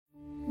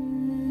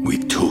We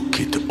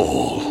took it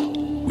all.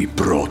 We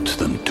brought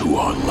them to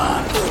our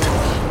land.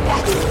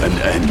 An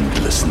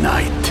endless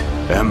night,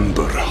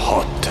 ember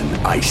hot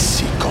and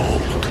icy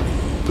cold.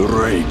 The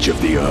rage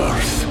of the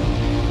earth.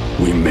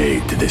 We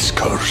made this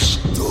curse.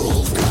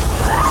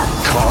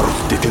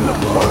 Carved it in the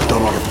blood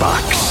on our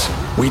backs.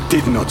 We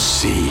did not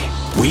see.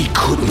 We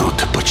could not,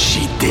 but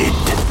she did.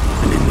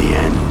 And in the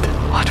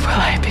end... What will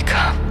I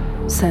become?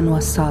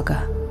 Senua's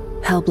Saga.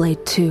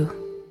 Hellblade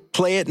 2.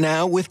 Play it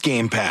now with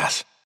Game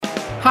Pass.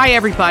 Hi,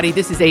 everybody.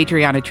 This is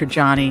Adriana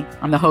Trajani.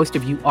 I'm the host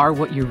of You Are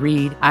What You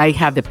Read. I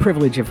have the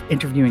privilege of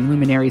interviewing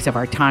luminaries of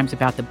our times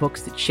about the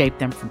books that shaped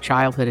them from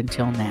childhood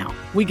until now.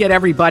 We get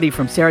everybody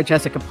from Sarah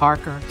Jessica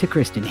Parker to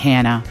Kristen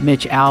Hanna,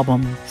 Mitch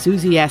Albom,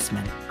 Susie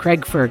Essman,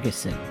 Craig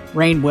Ferguson,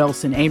 Rainn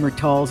Wilson, Amor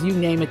Tolls, you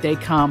name it, they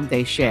come,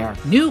 they share.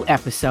 New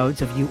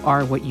episodes of You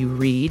Are What You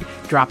Read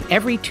drop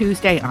every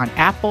Tuesday on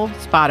Apple,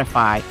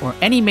 Spotify, or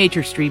any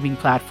major streaming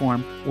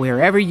platform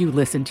wherever you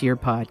listen to your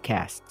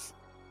podcasts.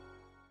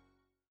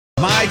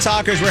 My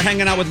Talkers, we're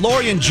hanging out with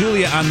Lori and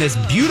Julia on this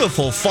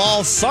beautiful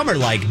fall,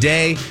 summer-like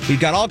day. We've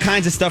got all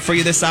kinds of stuff for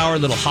you this hour. A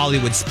little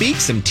Hollywood Speak,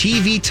 some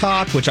TV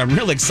talk, which I'm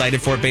real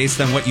excited for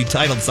based on what you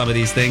titled some of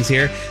these things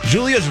here.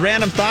 Julia's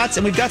Random Thoughts,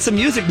 and we've got some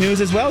music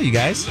news as well, you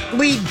guys.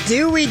 We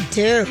do.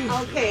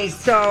 Okay,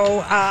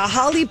 so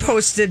Holly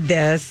posted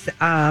this,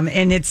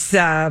 and it's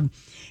Lady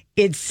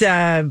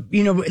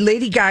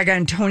Gaga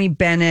and Tony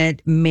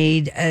Bennett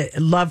made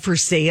Love for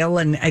Sale,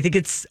 and I think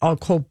it's all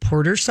Cole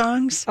Porter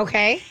songs.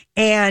 Okay.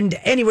 And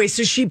anyway,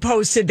 so she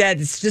posted that.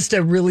 It's just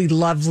a really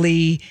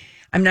lovely,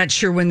 I'm not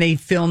sure when they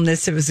filmed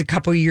this. It was a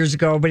couple years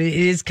ago, but it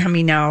is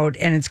coming out,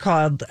 and it's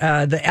called,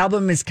 the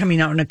album is coming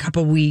out in a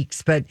couple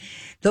weeks, but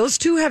those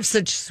two have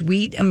such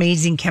sweet,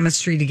 amazing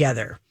chemistry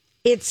together.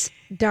 It's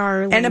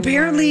darling. And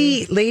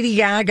apparently Lady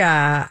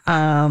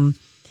Gaga,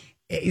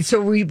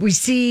 so we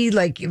see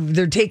like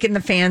they're taking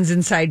the fans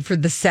inside for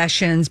the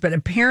sessions, but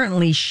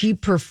apparently she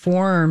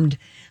performed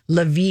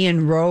La Vie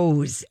en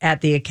Rose at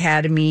the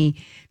Academy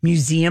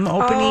Museum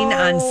opening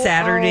on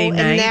Saturday night.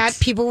 And that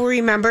people will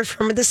remember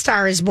from The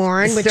Star is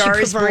Born. Star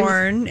is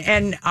Born.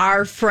 And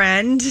our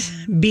friend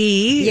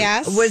B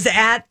was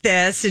at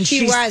this. And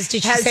she was.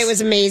 Did she say it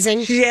was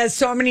amazing? She has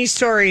so many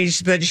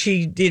stories, but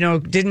she,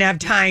 didn't have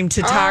time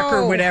to talk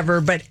or whatever.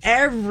 But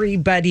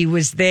everybody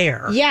was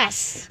there.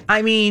 Yes.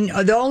 I mean,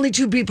 the only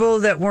two people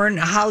that weren't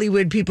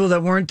Hollywood people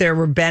that weren't there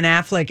were Ben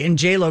Affleck and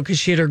J-Lo because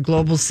she had her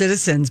Global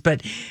Citizens.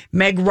 But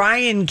Meg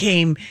Ryan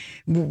came.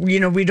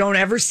 We don't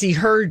ever see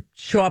her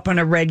show up on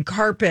a red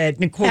carpet.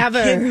 Nicole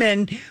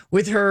Kidman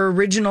with her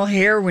original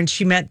hair when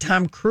she met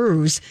Tom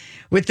Cruise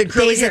with the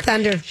curly Days of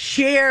Thunder.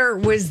 Cher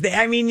was there.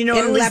 I mean,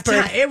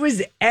 it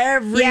was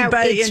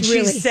everybody. Yeah, and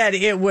she said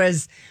it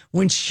was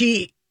when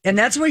she, and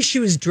that's why she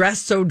was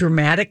dressed so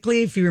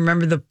dramatically. If you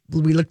remember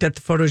we looked at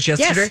the photos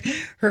yesterday.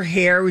 Yes. Her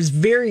hair was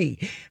very,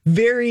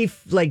 very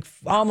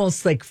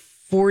almost like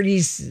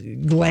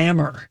 40s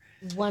glamour.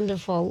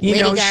 Wonderful. Lady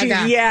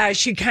Gaga.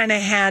 She kind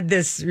of had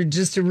this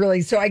just a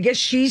really, so I guess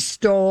she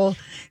stole,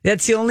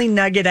 that's the only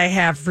nugget I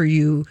have for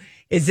you,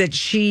 is that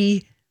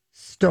she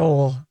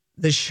stole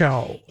the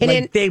show.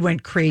 And they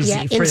went crazy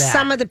for that. And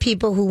some of the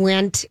people who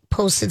went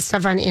posted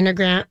stuff on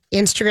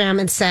Instagram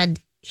and said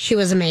she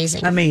was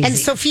amazing. Amazing. And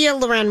Sophia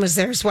Loren was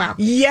there as well.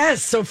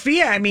 Yes,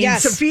 Sophia. I mean,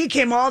 Sophia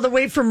came all the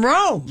way from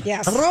Rome.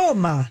 Yes.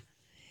 Roma.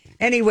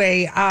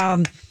 Anyway,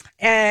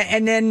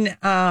 and then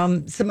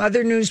some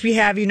other news we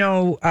have,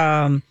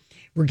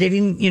 we're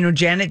getting,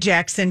 Janet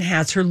Jackson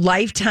has her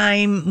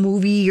Lifetime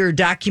movie or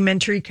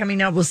documentary coming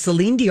out. Well,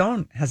 Celine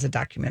Dion has a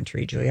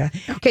documentary, Julia.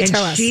 Okay,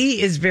 tell us.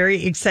 She is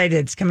very excited.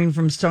 It's coming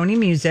from Sony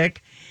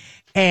Music.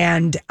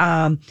 And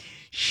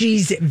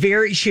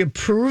she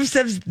approves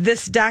of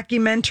this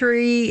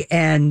documentary.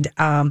 And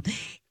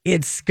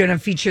it's going to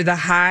feature the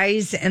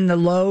highs and the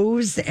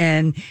lows.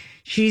 And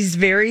she's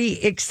very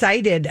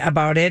excited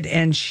about it.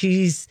 And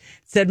she's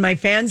said, my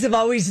fans have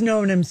always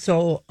known I'm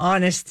so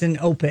honest and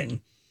open.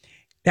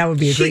 That would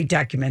be a great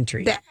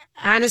documentary.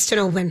 Honest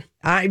and open.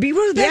 That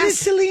is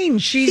Celine.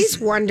 She's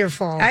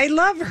wonderful. I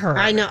love her.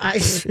 I know.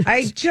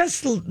 I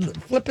just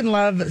flipping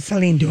love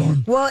Celine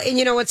Dion. Well,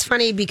 and what's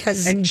funny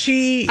because I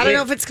don't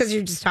know if it's because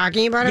you're just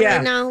talking about it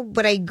right now,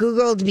 but I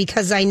Googled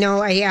because I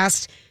know I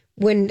asked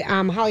when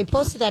Holly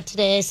posted that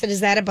today. I said, is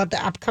that about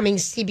the upcoming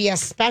CBS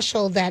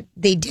special that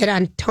they did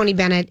on Tony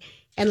Bennett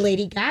and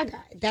Lady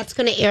Gaga? That's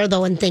going to air,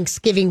 though, in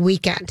Thanksgiving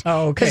weekend.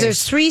 Oh, okay. Because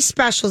there's 3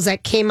 specials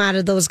that came out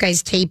of those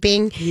guys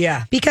taping.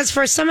 Yeah. Because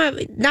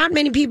not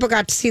many people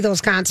got to see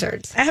those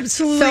concerts.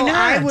 Absolutely so not.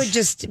 I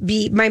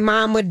would my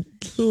mom would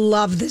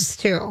love this,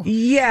 too.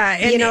 Yeah.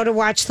 And to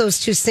watch those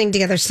two sing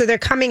together. So they're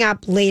coming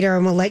up later,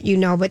 and we'll let you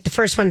know. But the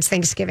first one's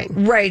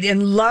Thanksgiving. Right.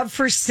 And Love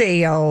for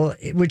Sale,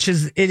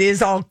 it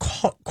is all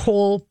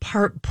Cole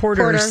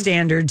Porter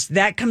standards.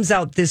 That comes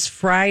out this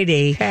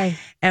Friday. Okay.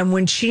 And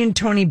when she and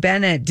Tony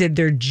Bennett did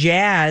their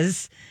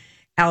jazz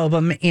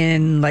album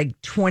in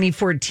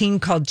 2014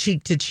 called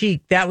Cheek to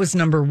Cheek, that was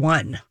number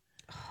 1.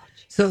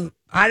 So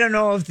I don't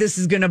know if this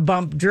is going to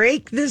bump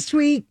Drake this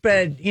week,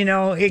 but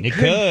it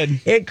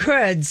could. It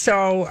could.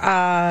 So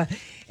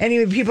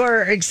anyway, people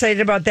are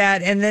excited about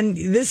that. And then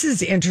this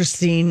is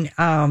interesting.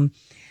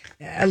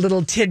 A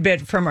little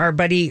tidbit from our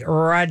buddy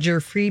Roger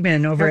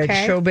Freeman over at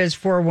Showbiz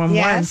 411.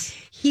 Yes.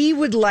 He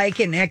would like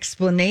an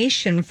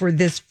explanation for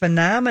this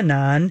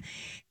phenomenon,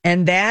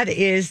 and that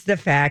is the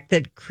fact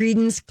that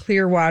Creedence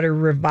Clearwater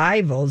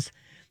Revival's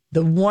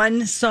the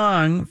one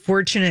song,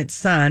 Fortunate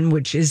Son,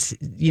 which is,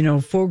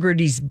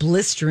 Fogerty's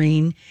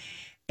blistering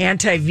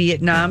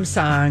anti-Vietnam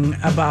song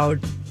about,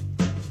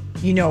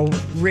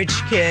 rich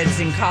kids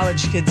and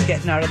college kids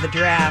getting out of the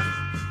draft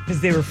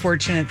because they were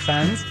fortunate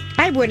sons.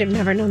 I would have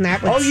never known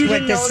that. You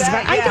didn't know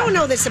that? Yeah. I don't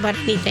know this about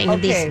anything,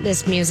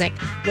 this music.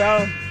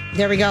 Well,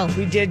 there we go.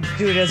 We did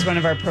do it as one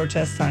of our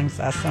protest songs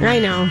last summer. I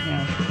know.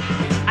 Yeah.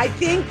 I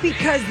think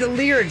because the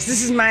lyrics,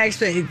 this is my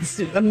explanation, it's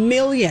a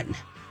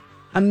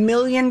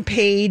million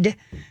paid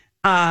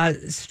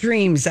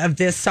streams of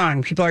this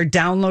song. People are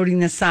downloading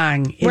this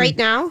song right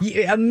now.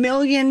 1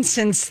 million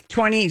since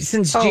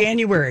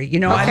January.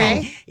 I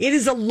mean, it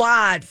is a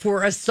lot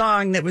for a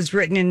song that was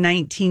written in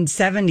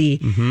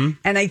 1970,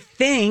 and I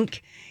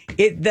think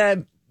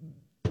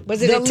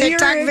was it a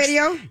TikTok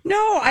video?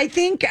 No, I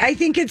think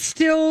it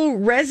still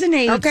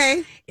resonates.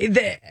 Okay.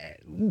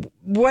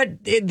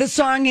 What the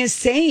song is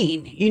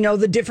saying,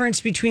 the difference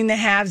between the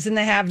haves and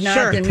the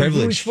have-not, and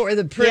who's for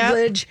the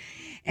privilege,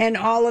 and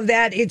all of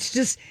that. It's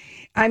just,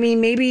 I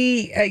mean,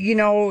 maybe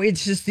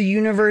it's just the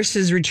universe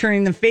is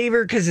returning the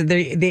favor because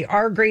they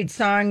are a great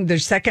song. Their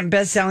second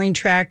best-selling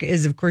track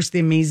is, of course, the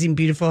amazing,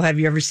 beautiful "Have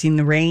You Ever Seen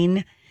the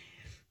Rain?"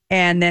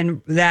 And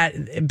then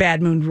that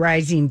Bad Moon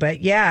Rising.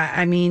 But yeah,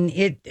 I mean,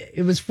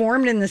 it was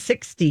formed in the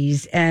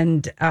 60s,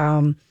 and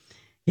 1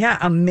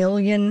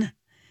 million.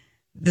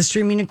 The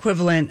streaming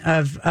equivalent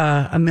of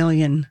 1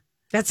 million.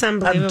 That's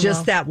unbelievable. Of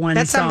just that one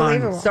That's song.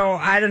 Unbelievable. So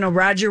I don't know.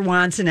 Roger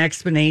wants an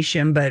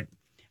explanation, but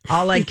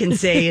all I can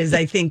say is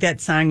I think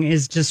that song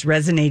is just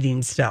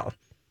resonating still.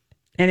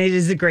 And it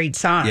is a great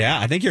song. Yeah,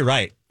 I think you're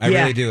right. I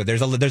really do.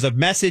 There's a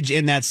message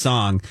in that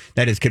song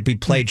that could be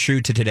played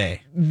true to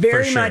today.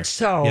 Very much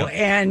so. Yep.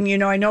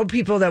 And, I know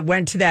people that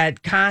went to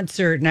that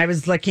concert, and I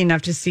was lucky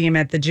enough to see him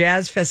at the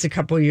Jazz Fest a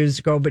couple of years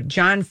ago, but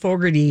John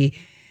Fogerty,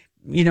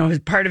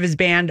 part of his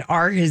band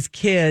are his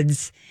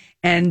kids,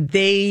 and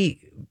they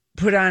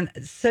put on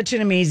such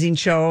an amazing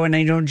show. And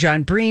I know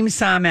John Bream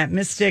saw him at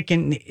Mystic,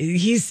 and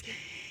he's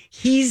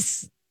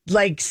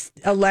like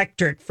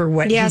electric for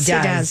what he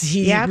does.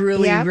 He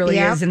really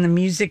is, and the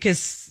music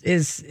is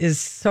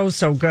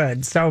so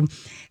good. So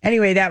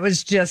anyway, that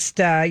was just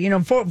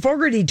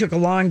Fogerty took a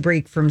long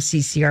break from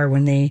CCR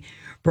when they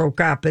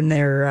broke up, and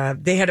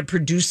they had a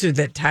producer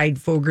that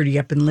tied Fogerty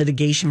up in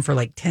litigation for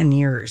like 10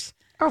 years.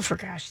 Oh, for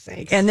gosh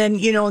sakes. And then,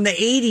 in the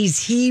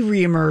 80s, he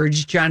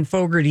reemerged, John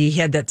Fogerty.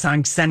 He had that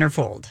song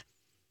Centerfold.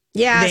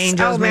 Yes. The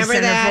Angels remember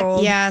Centerfold.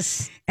 that?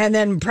 Yes. And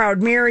then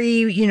Proud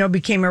Mary,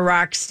 became a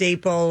rock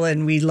staple,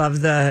 and we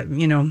love the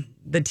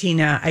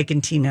Ike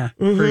and Tina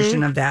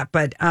version of that.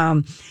 But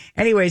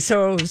anyway,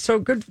 so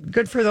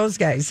good for those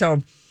guys.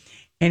 So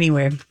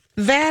anyway.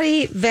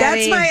 Very, very.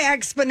 That's my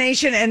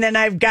explanation. And then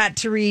I've got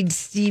to read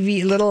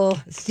Stevie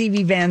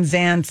Van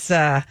Zandt's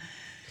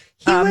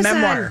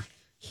memoir.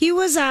 He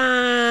was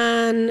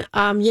on,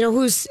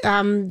 who's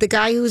the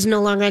guy who's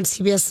no longer on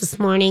CBS this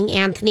morning,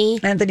 Anthony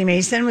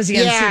Mason. Was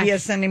he on CBS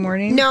Sunday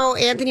morning? No,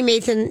 Anthony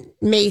Mason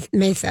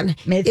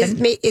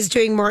is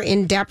doing more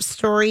in-depth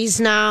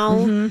stories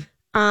now.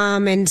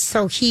 And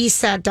so he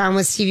sat down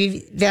with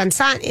Stevie Van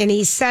Sant, and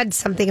he said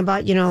something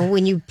about,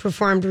 when you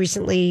performed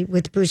recently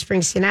with Bruce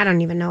Springsteen, I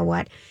don't even know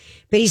what.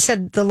 But he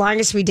said the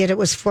longest we did it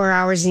was 4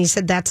 hours, and he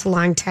said that's a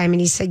long time. And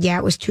he said, yeah,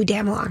 it was too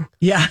damn long.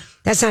 Yeah.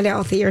 That's not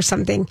healthy or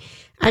something.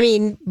 I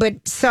mean,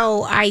 but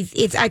so I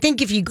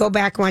think if you go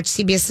back and watch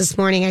CBS this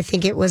morning, I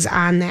think it was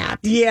on that.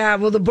 Yeah,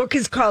 well, the book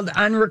is called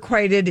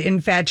Unrequited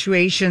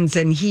Infatuations,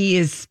 and he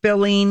is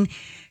spilling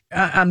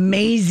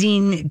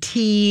amazing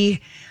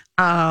tea,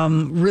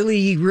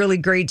 really, really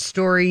great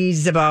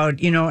stories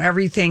about,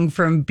 everything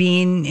from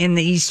being in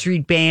the E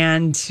Street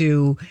Band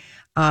to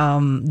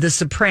The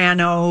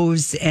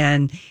Sopranos,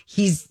 and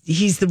he's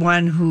the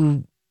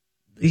one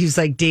he's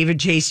like, David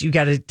Chase, you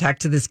got to talk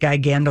to this guy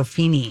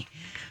Gandolfini.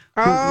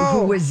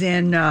 Who was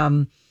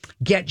in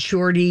Get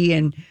Shorty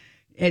and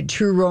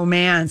True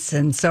Romance.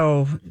 And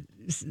so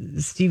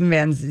Stevie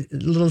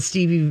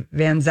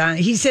Van Zandt,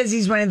 he says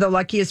he's one of the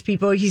luckiest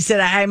people. He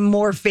said, I'm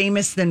more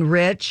famous than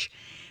rich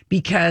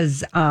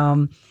because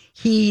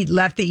he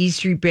left the E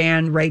Street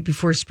Band right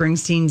before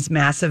Springsteen's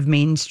massive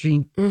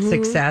mainstream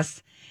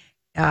success.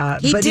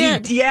 But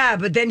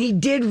then he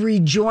did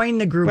rejoin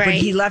the group, but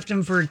he left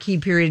him for a key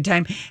period of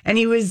time. And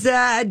he was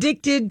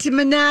addicted to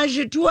Menage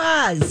a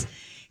Trois.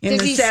 In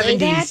the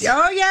 70s.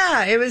 Oh,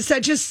 yeah. It was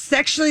such a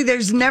sexually,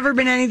 there's never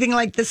been anything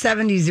like the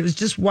 70s. It was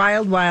just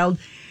wild.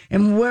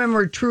 And women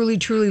were truly,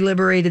 truly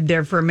liberated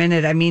there for a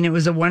minute. I mean, it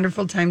was a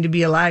wonderful time to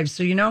be alive.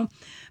 So,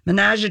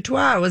 menage a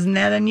trois. Wasn't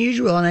that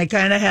unusual? And I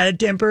kind of had a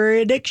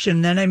temporary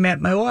addiction. Then I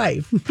met my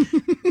wife.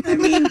 I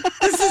mean,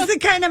 this is the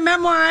kind of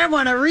memoir I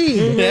want to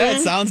read. Yeah,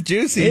 it sounds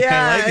juicy.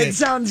 Yeah, I like it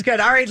sounds good.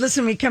 All right,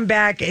 listen, we come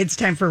back. It's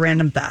time for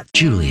Random Thoughts.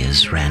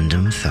 Julia's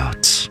Random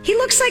Thoughts. He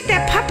looks like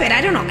that puppet.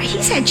 I don't know.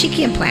 He's had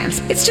cheeky implants.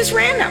 It's just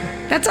random.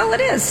 That's all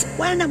it is.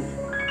 Random.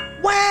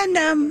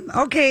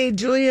 Okay,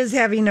 Julia's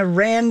having a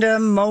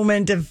random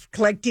moment of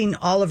collecting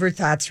all of her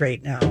thoughts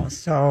right now.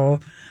 So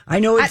I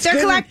know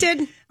they're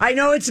collected. I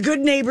know it's Good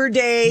Neighbor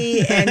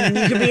Day, and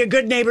you can be a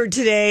good neighbor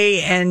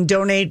today and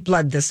donate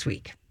blood this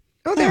week.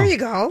 Oh, there you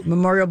go.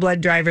 Memorial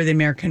Blood Drive of the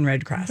American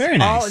Red Cross. Very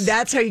nice.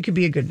 That's how you could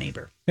be a good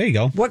neighbor. There you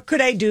go. What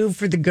could I do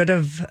for the good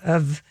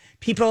of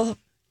people?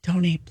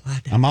 Donate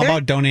blood. I'm all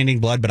about donating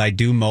blood, but I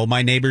do mow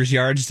my neighbor's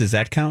yards. Does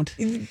that count?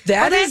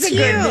 That's a good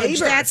huge.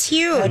 neighbor. That's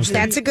huge.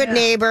 That's a good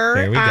neighbor.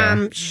 There we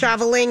go.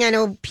 Shoveling. I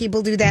know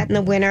people do that in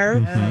the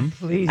winter.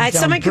 Please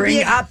Someone don't could be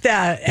bring up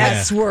that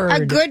S word.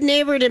 A good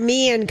neighbor to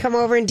me and come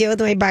over and deal with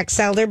my box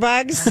elder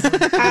bugs.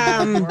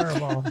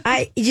 Horrible.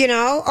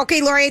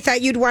 Okay, Lori, I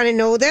thought you'd want to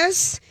know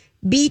this.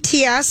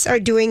 BTS are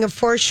doing a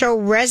 4-show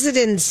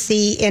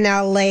residency in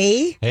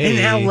LA.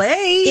 In LA?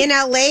 In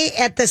LA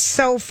at the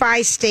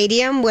SoFi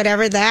Stadium,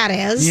 whatever that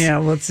is. Yeah,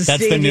 well, it's a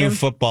That's stadium. the new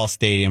football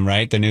stadium,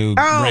 right? The new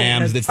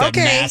Rams. It's that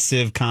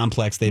massive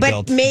complex they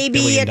built. But maybe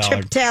 $1 billion. a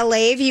trip to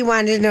LA if you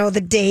wanted to know the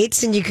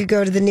dates, and you could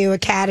go to the new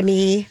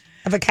Academy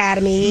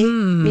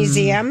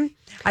Museum.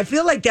 I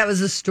feel like that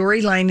was a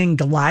storyline in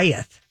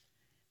Goliath.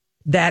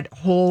 That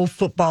whole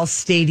football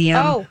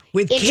stadium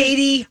with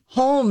Katie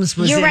Holmes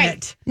was in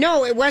it.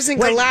 No, it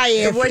wasn't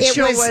Goliath. What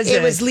show was it?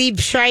 It was Lee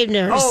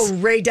Schreiber's. Oh,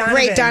 Ray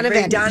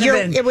Donovan.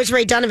 It was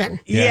Ray Donovan.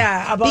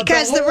 Yeah,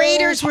 because the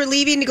Raiders were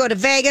leaving to go to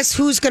Vegas.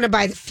 Who's going to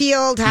buy the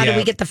field? How do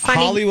we get the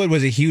funding? Hollywood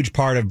was a huge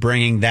part of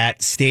bringing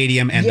that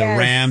stadium and the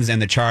Rams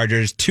and the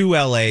Chargers to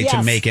LA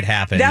to make it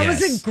happen. That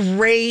was a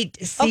great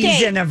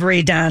season of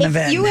Ray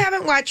Donovan. If you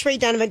haven't watched Ray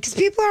Donovan, because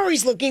people are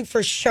always looking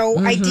for show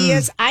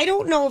ideas. I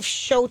don't know if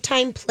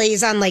Showtime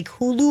plays on like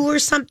Hulu or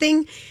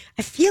something.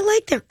 I feel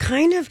like they're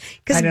kind of,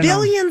 because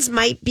Billions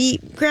might be,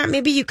 Grant,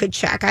 maybe you could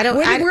check.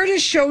 Where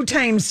does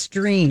Showtime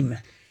stream?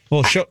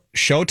 Well,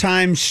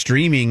 Showtime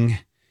streaming.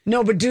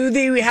 No, but do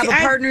they have a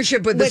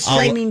partnership with the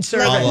streaming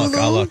service?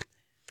 I'll look.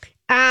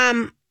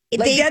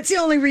 That's the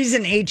only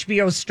reason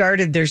HBO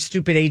started their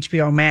stupid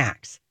HBO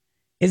Max,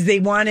 is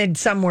they wanted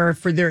somewhere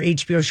for their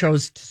HBO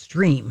shows to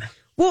stream.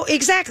 Well,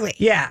 exactly.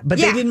 Yeah, but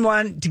they didn't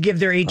want to give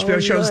their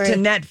HBO shows to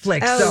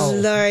Netflix. Oh,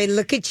 Lord,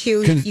 look at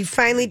you. You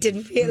finally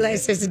didn't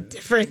realize there's a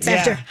difference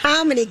after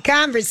how many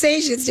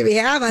conversations do we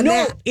have on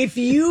that? No, if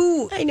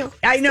you... I know.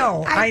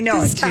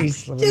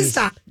 Just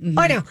stop.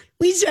 Oh, no.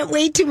 We spent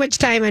way too much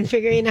time on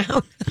figuring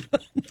out.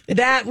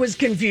 That was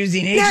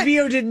confusing.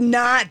 HBO did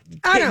not...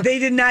 They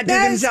did not do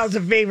themselves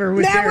a favor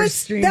with their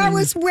streaming. That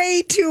was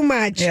way too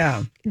much.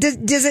 Yeah.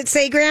 Does it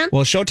say, Grant?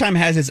 Well, Showtime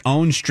has its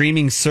own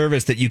streaming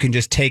service that you can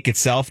just take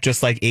itself,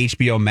 just like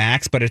HBO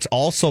Max, but it's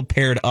also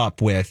paired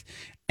up with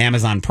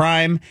Amazon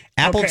Prime,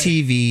 Apple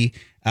TV,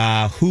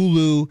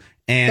 Hulu,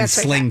 and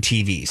Sling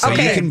TV. So you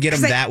can get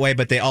them that way,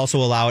 but they also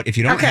allow it, if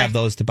you don't have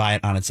those, to buy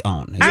it on its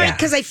own. All right,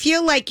 because I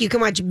feel like you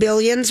can watch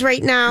Billions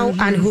right now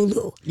on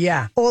Hulu.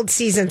 Yeah. Old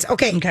seasons.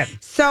 Okay.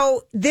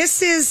 So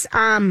this is,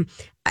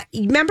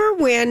 remember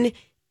when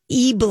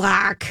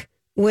E-Block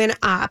went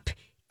up?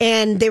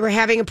 And they were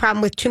having a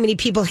problem with too many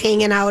people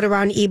hanging out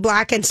around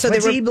E-Block. And so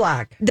What's they were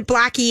E-Block? The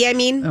Block E,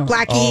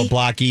 Block E.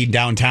 Block E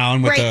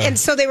downtown. With and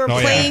so they were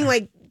playing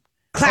like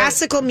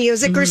classical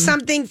music or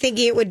something,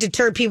 thinking it would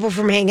deter people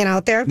from hanging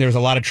out there. There was a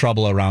lot of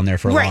trouble around there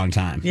for a long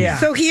time. Yeah.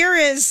 So here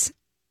is,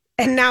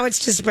 and now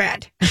it's just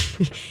spread.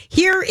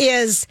 Here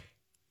is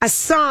a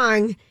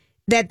song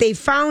that they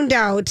found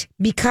out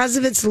because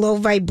of its low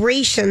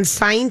vibration.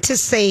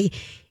 Scientists say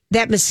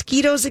that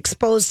mosquitoes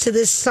exposed to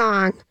this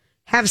song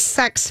have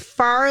sex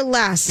far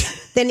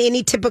less than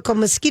any typical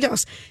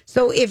mosquitoes.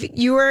 So if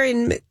you are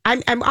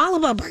I'm all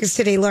about bugs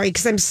today, Lori,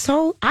 because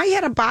I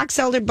had a box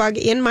elder bug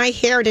in my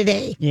hair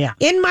today. Yeah.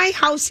 In my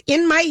house,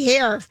 in my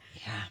hair.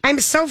 Yeah. I'm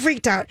so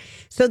freaked out.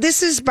 So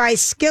this is by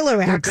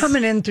Skillerex. They're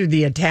coming in through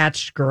the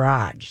attached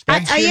garage.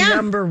 That's your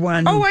number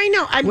one. Oh, I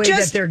know.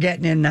 that they're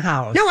getting in the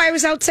house. No, I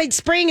was outside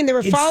spraying and they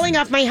were falling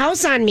off my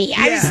house on me.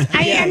 I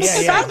am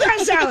so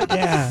grossed out.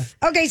 Yeah.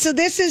 Okay, so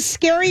this is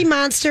Scary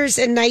Monsters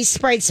and Nice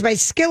Sprites by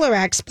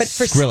Skillerex, but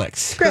for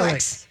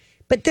Skrillex.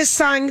 But this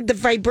song, the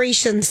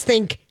vibrations,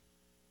 think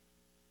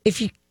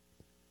if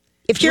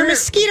you're a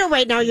mosquito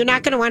right now, you're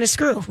not going to want to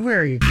screw. Where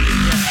are you?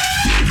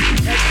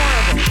 That's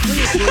horrible.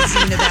 Please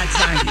listen to that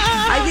song.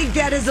 I think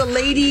that is a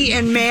lady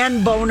and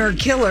man boner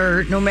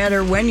killer, no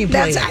matter when you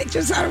play it. I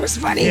just thought it was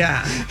funny.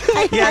 Yeah.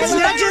 I don't even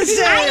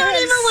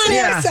want to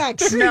have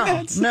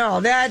sex.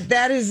 No,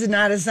 that is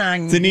not a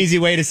song. It's an easy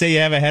way to say you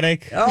have a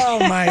headache. Oh,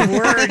 my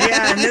word.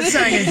 Yeah, and this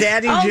song is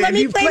adding to it. Let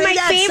me play my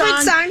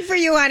favorite song for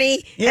you,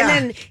 honey. Yeah. And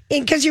then,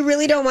 because you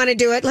really don't want to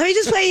do it, let me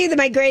just play you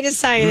my greatest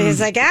song. And it's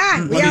like,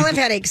 we all have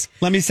headaches.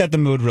 Let me set the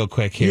mood real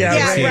quick here.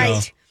 Yeah,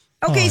 right.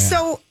 Okay,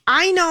 so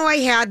I know I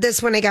had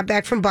this when I got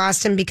back from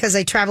Boston because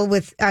I traveled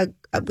with,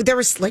 there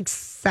was like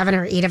 7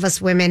 or 8 of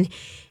us women.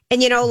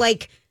 And,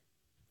 like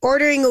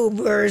ordering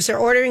Ubers or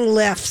ordering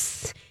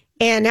Lyfts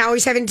and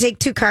always having to take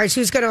 2 cars.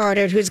 Who's going to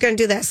order it? Who's going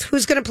to do this?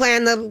 Who's going to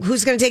plan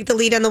who's going to take the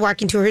lead on the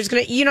walking tour? Who's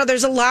going to,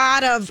 there's a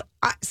lot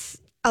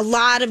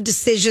of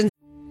decisions.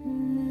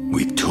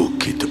 We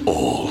took it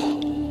all.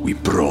 We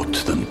brought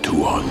them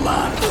to our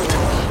land.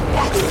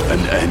 An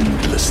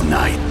endless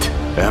night,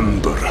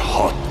 ember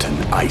hot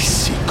and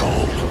icy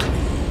cold.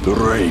 The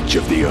rage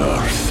of the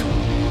earth.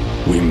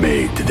 We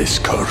made this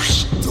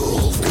curse.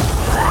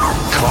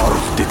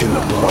 Carved it in the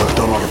blood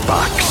on our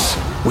backs.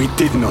 We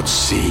did not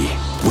see.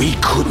 We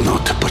could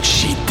not, but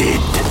she did.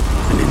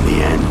 And in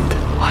the end...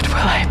 What will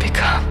I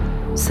become?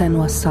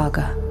 Senua's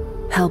Saga.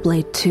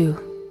 Hellblade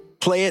 2.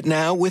 Play it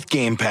now with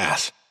Game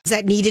Pass.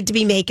 That needed to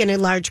be made in a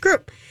large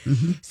group.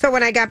 Mm-hmm. So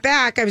when I got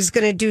back, I was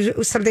going to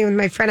do something with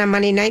my friend on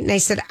Monday night, and I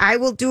said, I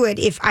will do it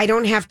if I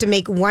don't have to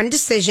make one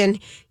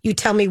decision. You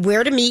tell me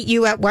where to meet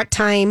you at what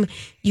time.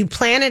 You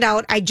plan it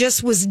out. I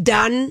just was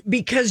done.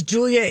 Because,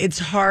 Julia, it's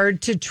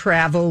hard to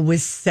travel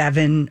with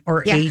 7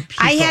 or 8 people.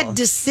 I had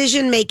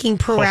decision-making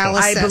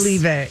paralysis. I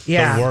believe it.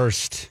 Yeah. The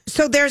worst.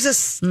 So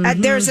there's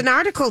there's an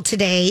article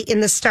today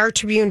in the Star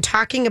Tribune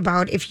talking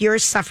about if you're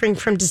suffering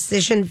from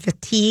decision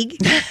fatigue.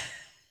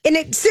 And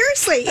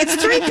seriously,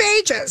 it's 3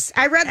 pages.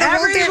 I read the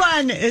whole thing.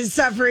 Everyone is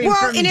suffering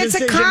from decision fatigue. Well, and it's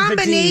a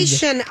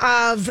combination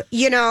of,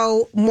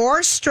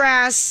 more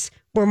stress.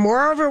 We're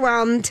more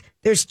overwhelmed.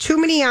 There's too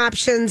many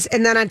options.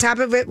 And then on top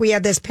of it, we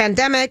had this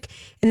pandemic.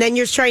 And then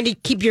you're trying to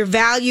keep your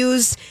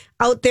values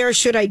out there.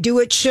 Should I do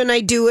it? Shouldn't I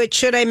do it?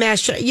 Should I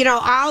mash?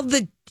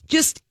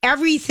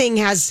 Everything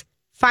has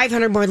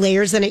 500 more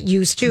layers than it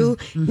used to.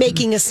 Mm-hmm.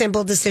 Making a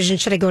simple decision.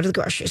 Should I go to the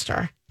grocery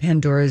store?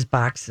 Pandora's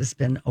box has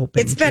been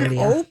opened. It's been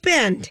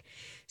opened.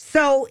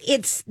 So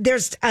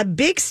there's a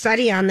big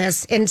study on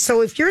this. And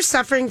so if you're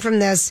suffering from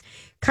this,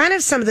 kind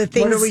of some of the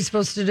things. What are we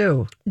supposed to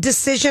do?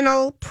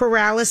 Decisional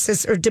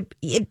paralysis, or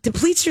it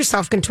depletes your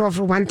self-control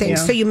for one thing. Yeah.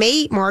 So you may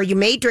eat more, you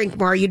may drink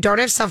more, you don't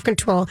have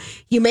self-control,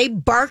 you may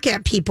bark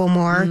at people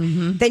more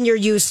than you're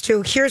used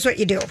to. Here's what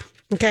you do.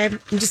 Okay.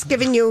 I'm just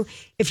giving you,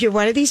 if you're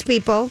one of these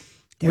people,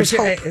 there's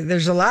hope.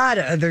 There's a lot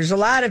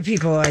of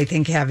people, I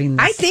think, having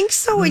this. I think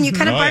so. And you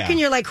kind of bark and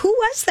you're like, who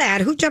was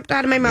that? Who jumped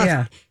out of my mouth?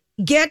 Yeah.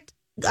 Get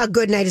a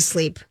good night of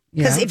sleep.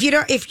 Because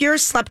if you're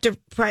slept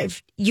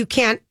deprived, you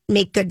can't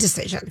make good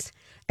decisions.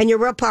 And your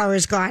willpower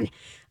is gone.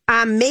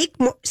 Make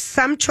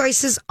some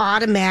choices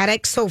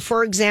automatic. So,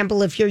 for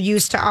example, if you're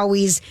used to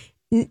always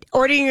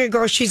ordering your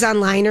groceries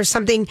online or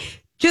something,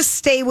 just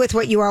stay with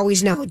what you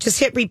always know. Just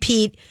hit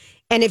repeat.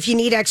 And if you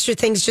need extra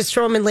things, just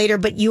throw them in later.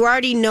 But you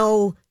already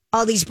know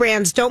all these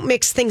brands. Don't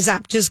mix things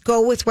up. Just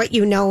go with what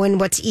you know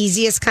and what's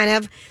easiest, kind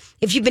of.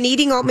 If you've been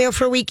eating oatmeal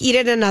for a week, eat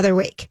it another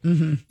week.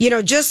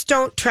 Mm-hmm. Just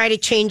don't try to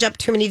change up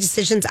too many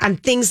decisions on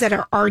things that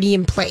are already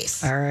in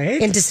place. All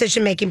right. In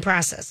decision-making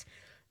process.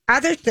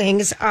 Other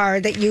things are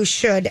that you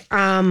should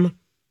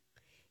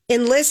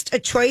enlist a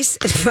choice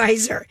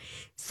advisor.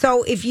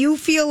 So if you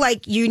feel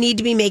like you need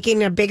to be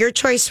making a bigger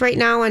choice right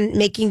now and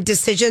making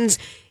decisions,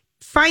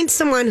 find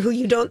someone who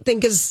you don't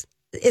think is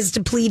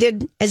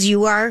depleted as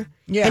you are.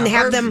 Yeah, and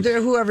have them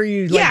whoever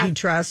you you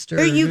trust,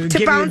 or you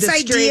to bounce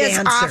ideas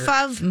off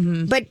of.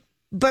 Mm-hmm.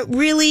 But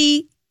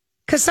really,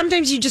 because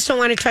sometimes you just don't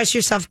want to trust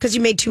yourself because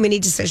you made too many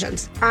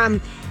decisions.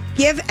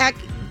 Give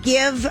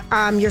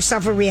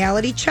yourself a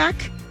reality check.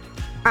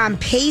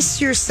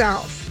 Pace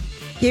yourself.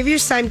 Give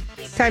yourself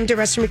time to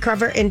rest and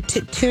recover, and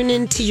to tune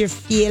into your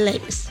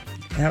feelings.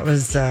 That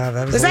was a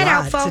lot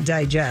helpful to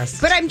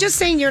digest. But I'm just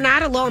saying you're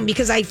not alone,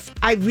 because I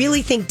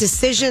really think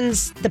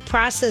decisions, the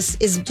process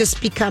is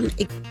just become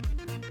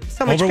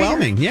so much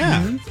overwhelming. bigger.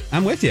 Yeah, mm-hmm.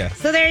 I'm with you.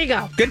 So there you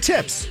go. Good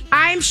tips.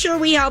 I'm sure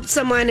we helped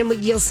someone, and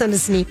you'll send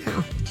us an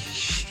email.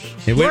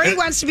 Lori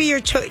wants to be your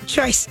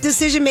choice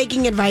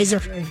decision-making advisor.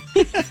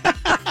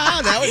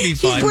 That would be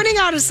fun. He's putting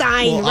out a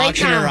sign we'll right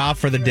auction now. her off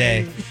for the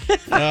day.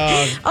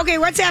 Okay,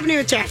 what's happening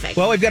with traffic?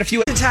 Well, we've got a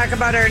few to talk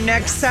about our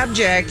next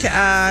subject,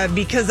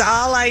 because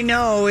all I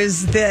know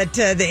is that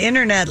the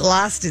internet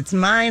lost its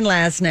mind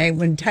last night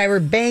when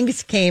Tyra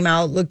Banks came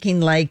out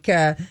looking like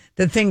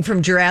the thing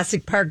from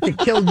Jurassic Park that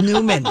killed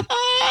Newman.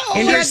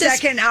 In her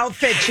second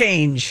outfit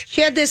change. She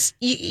had this,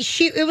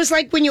 it was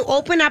like when you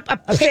open up a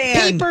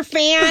paper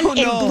fan and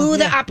glue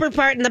the upper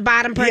part and the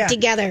bottom part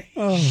together.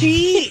 Oh.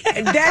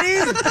 This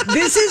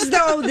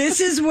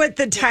is what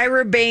the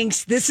Tyra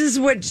Banks, this is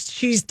what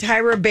she's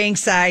Tyra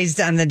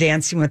Banks-ized on the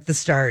Dancing with the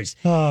Stars.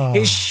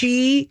 Oh.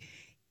 She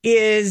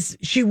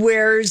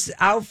wears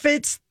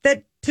outfits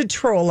to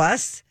troll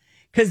us,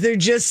 because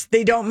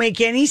they don't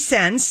make any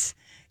sense.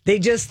 They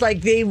just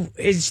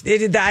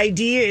the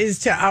idea is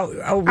to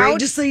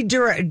outrageously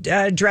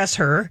dress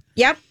her.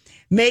 Yep.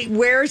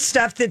 Wear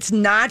stuff that's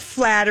not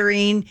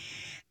flattering,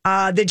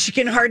 that she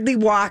can hardly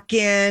walk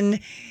in.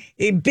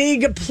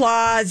 Big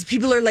applause.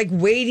 People are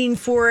waiting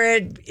for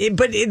it.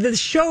 But the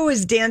show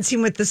is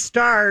Dancing with the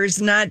Stars,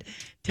 not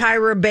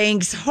Tyra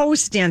Banks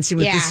hosts Dancing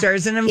with the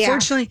Stars, and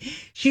unfortunately,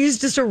 she's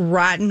just a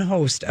rotten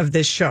host of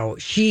this show.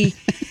 She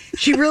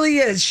really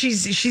is.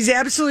 She's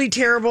absolutely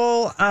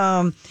terrible.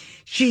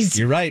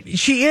 You're right.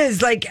 She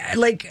is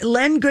like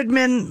Len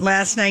Goodman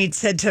last night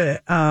said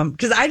to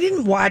because I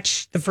didn't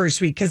watch the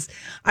first week because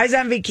I was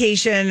on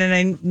vacation and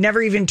I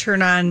never even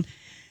turn on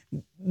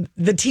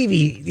the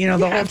TV, the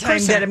whole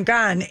time that I'm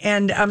gone,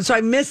 and so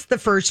I missed the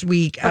first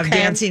week of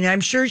dancing.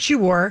 I'm sure she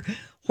wore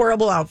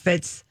horrible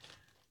outfits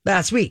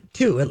last week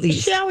too, at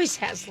least. She always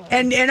has.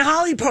 And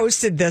Holly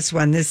posted this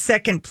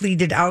second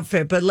pleated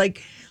outfit, but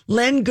like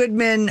Len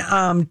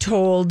Goodman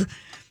told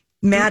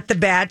Matt the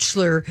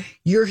Bachelor,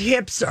 your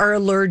hips are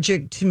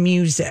allergic to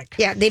music.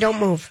 Yeah, they don't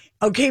move.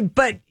 Okay,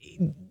 but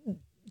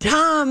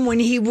Tom, when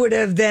he would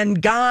have then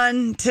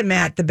gone to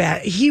Matt the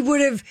Bachelor, he would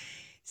have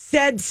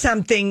said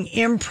something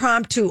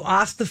impromptu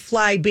off the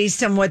fly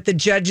based on what the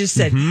judges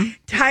said.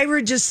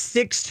 Tyra just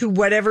sticks to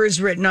whatever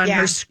is written on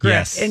her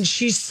script, and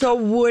she's so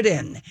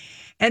wooden.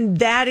 And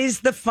that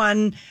is the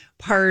fun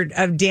part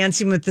of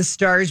Dancing with the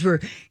Stars where,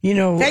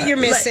 that you're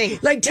missing.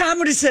 Like Tom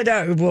would have said,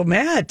 well,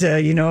 Matt,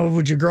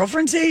 would your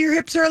girlfriend say your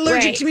hips are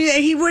allergic to me?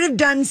 He would have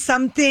done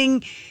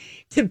something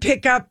to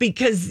pick up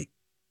because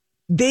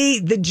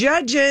the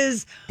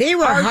judges they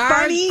were are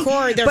hardcore.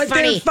 Funny, they're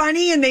funny. They're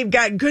funny and they've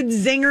got good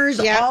zingers,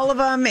 all of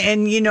them.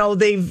 And,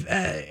 they've,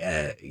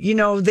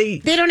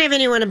 they don't have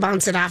anyone to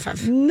bounce it off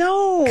of.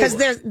 No. Because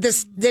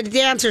the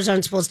dancers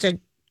aren't supposed to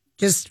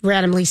just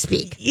randomly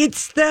speak.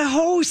 It's the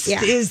host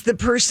is the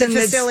person,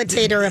 the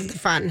facilitator of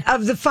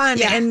the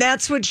fun. And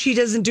that's what she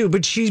doesn't do.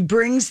 But she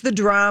brings the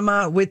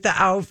drama with the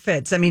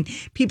outfits. I mean,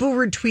 people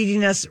were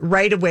tweeting us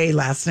right away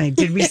last night.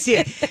 Did we see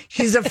it?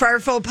 She's a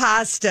farfel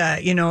pasta.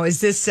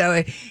 Is this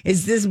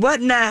what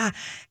in the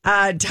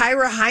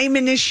Tyra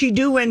Hyman is she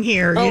doing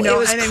here? It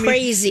was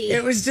crazy.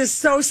 It was just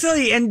so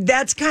silly. And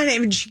that's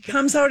she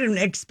comes out and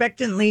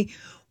expectantly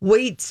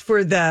waits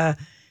for the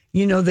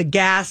the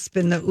gasp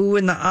and the ooh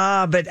and the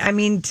ah. But I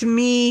mean, to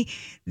me,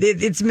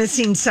 it's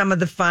missing some of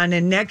the fun.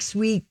 And next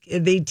week,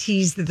 they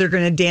tease that they're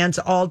going to dance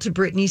all to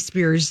Britney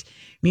Spears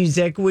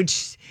music,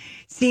 which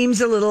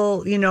seems a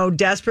little,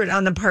 desperate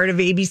on the part of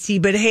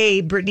ABC. But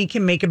hey, Britney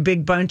can make a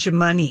big bunch of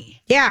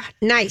money. Yeah,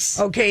 nice.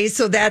 Okay,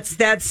 so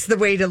that's the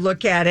way to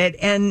look at it.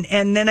 And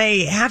then I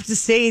have to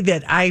say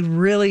that I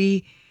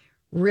really,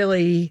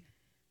 really,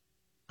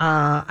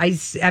 I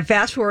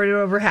fast forwarded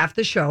over half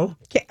the show.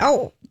 Okay.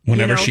 Oh.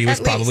 Whenever she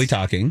was probably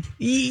talking.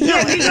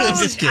 Yeah,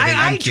 just kidding.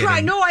 I try.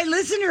 No, I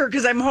listen to her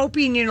because I'm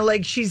hoping,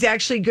 like she's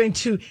actually going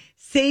to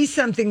say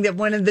something that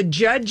one of the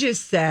judges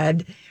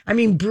said. I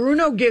mean,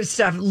 Bruno gives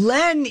stuff.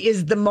 Len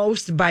is the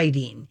most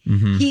biting.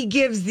 He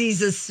gives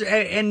these,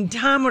 and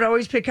Tom would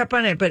always pick up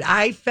on it, but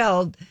I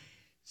felt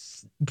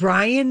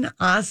Brian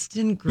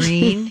Austin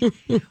Green.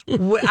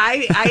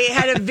 I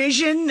had a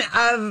vision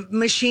of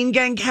Machine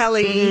Gun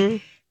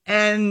Kelly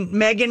and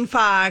Megan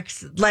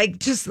Fox,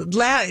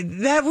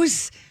 that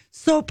was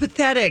so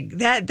pathetic.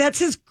 That's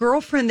his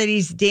girlfriend that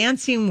he's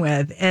dancing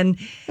with, and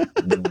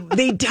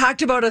they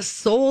talked about a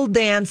soul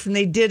dance, and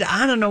they did,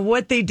 I don't know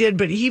what they did,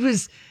 but he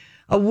was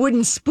a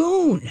wooden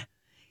spoon.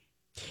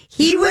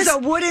 He was a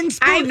wooden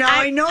spoon.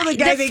 I know the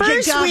guy that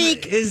kicked off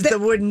is the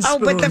wooden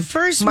spoon. Oh, but the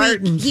first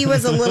week he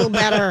was a little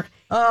better.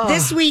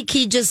 This week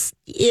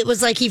it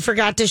was like he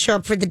forgot to show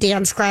up for the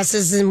dance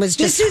classes and was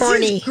just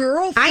horny. His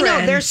girlfriend. I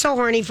know, they're so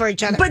horny for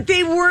each other. But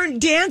they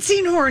weren't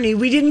dancing horny.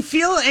 We didn't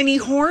feel any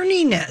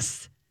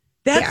horniness.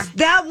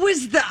 That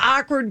was the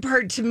awkward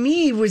part to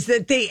me, was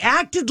that they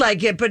acted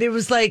like it, but it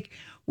was like,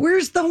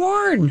 where's the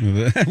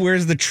horn?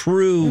 Where's the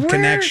true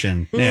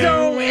connection? Yeah.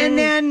 So, and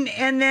then,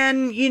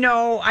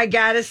 I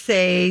gotta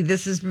say,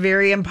 this is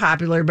very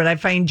unpopular, but I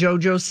find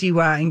JoJo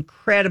Siwa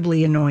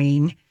incredibly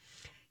annoying.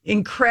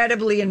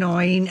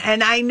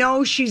 And I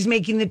know she's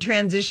making the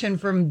transition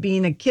from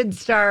being a kid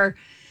star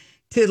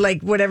to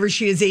like whatever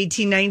she is,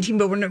 18, 19.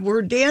 But when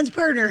her dance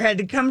partner had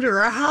to come to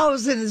her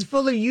house and is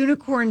full of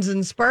unicorns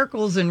and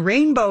sparkles and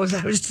rainbows,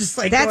 I was just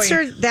like, that's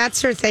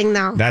her thing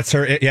though. That's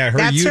her. Yeah. Her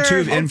that's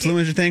YouTube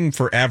influencer thing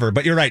forever.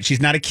 But you're right. She's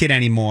not a kid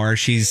anymore.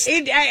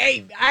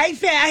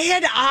 I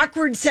had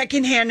awkward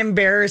secondhand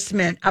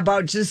embarrassment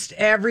about just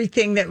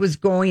everything that was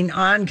going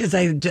on. Cause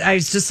I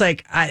was just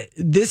like,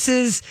 this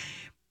is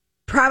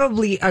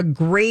probably a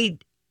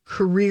great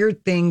career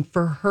thing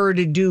for her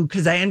to do,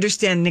 because I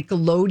understand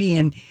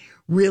Nickelodeon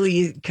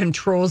really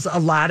controls a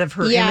lot of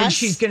her image.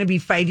 She's going to be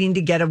fighting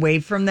to get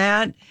away from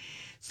that.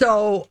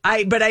 So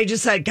I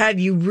just thought, God,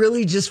 you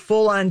really just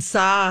full on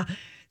saw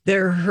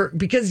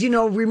because,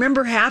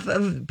 remember, half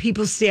of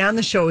people stay on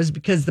the show is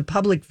because the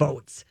public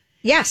votes.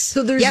 Yes.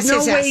 So there's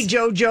no way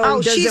JoJo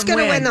doesn't she's going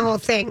to win win the whole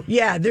thing.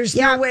 Yeah, there's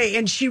no way.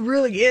 And she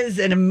really is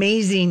an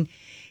amazing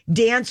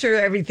dancer,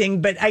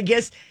 everything. But I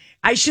guess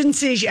I shouldn't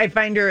say I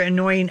find her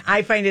annoying.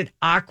 I find it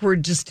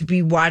awkward just to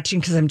be watching,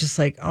 because I'm just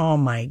like, oh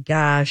my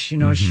gosh,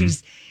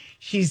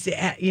 she's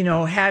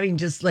having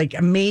just like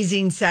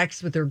amazing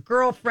sex with her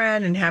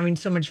girlfriend and having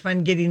so much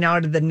fun getting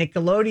out of the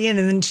Nickelodeon, and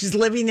then she's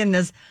living in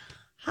this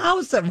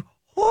house of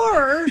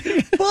drawer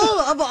full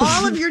of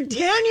all of your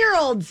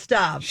 10-year-old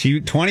stuff.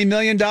 $20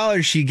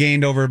 million she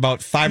gained over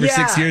about 5 or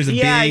 6 years of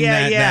being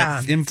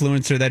that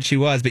influencer that she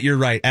was. But you're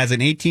right. As an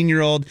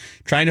 18-year-old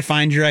trying to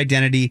find your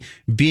identity,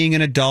 being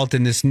an adult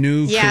in this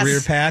new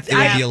career path, it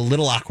would be a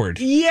little awkward.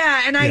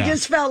 Yeah, and I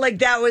just felt like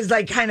that was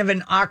like kind of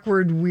an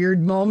awkward,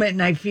 weird moment.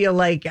 And I feel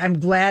like I'm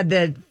glad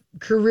that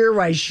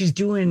career-wise she's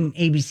doing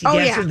ABC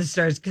Dance with the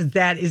Stars, because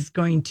that is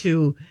going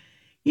to,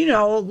 you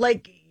know,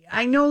 like,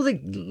 I know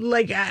that,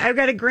 like, I've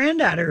got a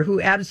granddaughter who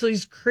absolutely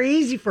is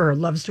crazy for her,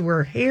 loves to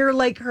wear hair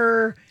like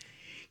her,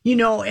 you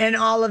know, and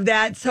all of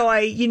that. So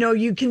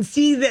you can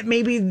see that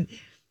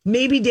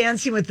maybe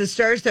Dancing with the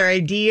Stars, their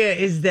idea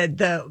is that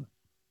the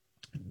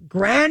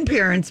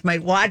grandparents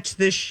might watch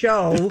this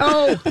show.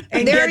 Oh,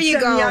 and there get you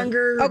some go.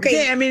 Younger.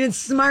 Okay. I mean, it's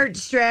smart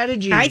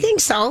strategy. I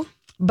think so.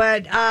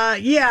 But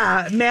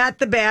Matt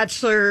the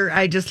Bachelor,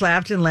 I just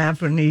laughed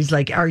when he's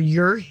like, "Are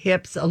your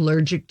hips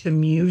allergic to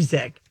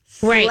music?"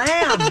 Right.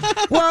 Slam.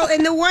 Well,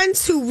 and the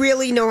ones who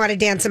really know how to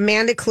dance,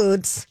 Amanda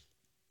Klutz.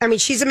 I mean,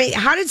 she's amazing.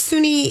 How did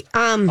Suni?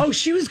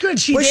 She was good.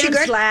 She danced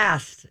good?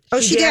 last. Oh,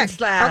 she danced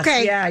did. last.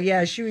 Okay.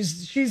 Yeah.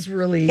 She's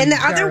really. And the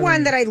other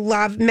one that I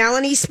love,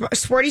 Melanie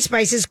Sporty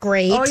Spice, is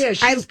great. Oh yeah,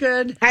 she's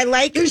good. I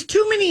like. There's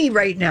too many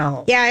right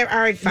now. Yeah. All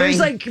right. Fine. There's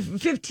like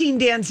 15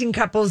 dancing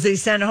couples. They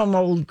sent home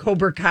old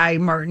Cobra Kai,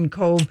 Martin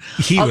Cove.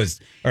 That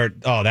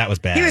was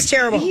bad. He was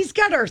terrible. He's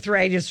got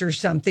arthritis or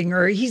something,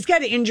 or he's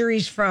got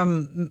injuries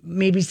from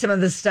maybe some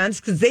of the stunts,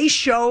 because they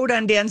showed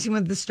on Dancing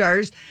with the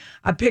Stars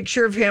a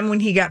picture of him when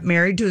he got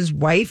married to his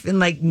wife in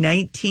like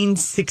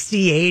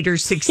 1968 or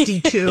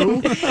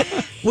 62.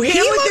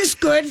 He looks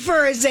good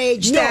for his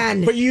age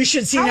then. But you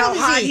should see how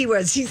hot he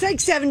was. He's like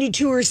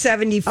 72 or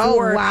 74.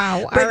 Oh,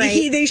 wow. But all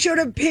right. they showed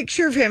a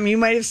picture of him. You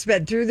might have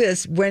sped through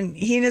this. When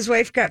he and his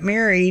wife got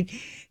married,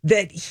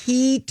 that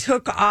he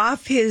took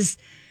off his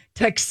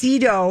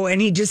tuxedo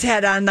and he just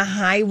had on the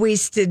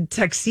high-waisted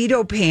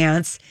tuxedo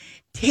pants,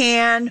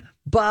 tan,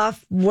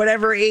 buff,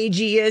 whatever age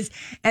he is.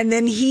 And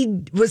then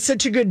he was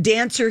such a good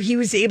dancer, he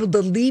was able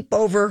to leap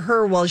over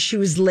her while she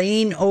was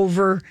laying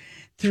over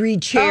 3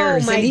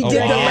 chairs. Oh, and he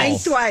did the wow.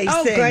 lengthwise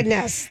Oh, thing.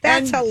 goodness.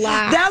 That's a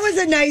lot. That was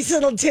a nice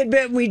little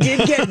tidbit. We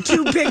did get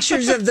 2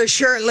 pictures of the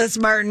shirtless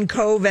Martin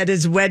Cove at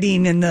his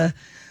wedding in the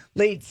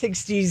late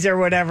 60s or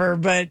whatever.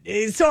 But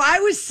so I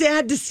was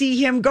sad to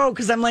see him go,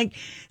 because I'm like,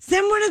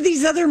 send one of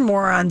these other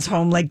morons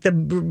home, like the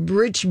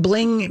rich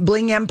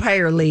bling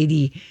Empire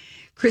lady,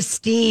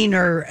 Christine,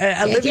 or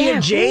Olivia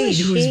Jade,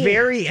 who's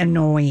very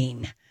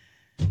annoying.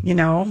 You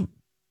know,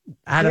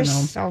 I don't know.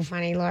 You're so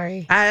funny,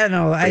 Lori. I don't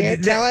know.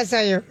 Tell us how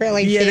you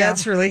really feel. Yeah,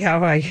 that's really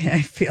how I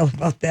feel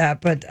about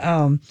that. But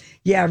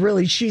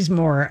really, she's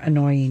more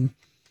annoying.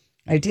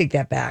 I take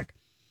that back.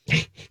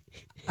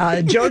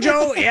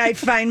 JoJo, I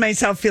find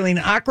myself feeling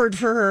awkward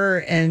for her,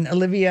 and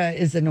Olivia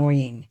is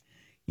annoying.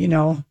 You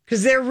know,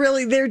 because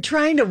they're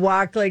trying to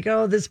walk like,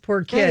 oh, this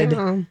poor kid.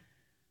 You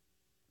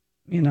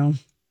know.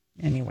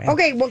 Anyway.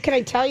 Okay, well, can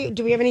I tell you?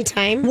 Do we have any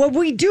time? Well,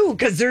 we do,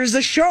 because there's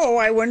a show.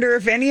 I wonder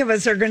if any of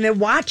us are going to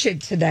watch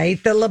it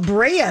tonight. The La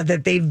Brea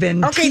that they've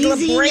been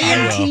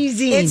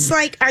teasing. It's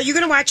like, are you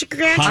going to watch it,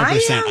 Grant?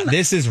 100%.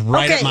 This is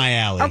right up my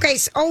alley. Okay,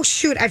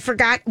 shoot, I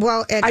forgot.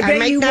 Well, I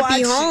might not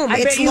be home.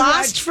 It's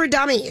Lost for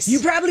Dummies. You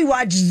probably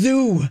watched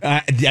Zoo.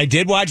 I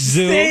did watch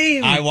Zoo.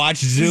 Same. I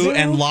watched Zoo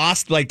and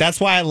Lost. Like, that's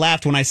why I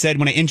laughed when I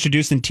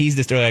introduced and teased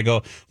this earlier. I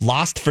go,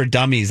 Lost for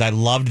Dummies. I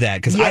loved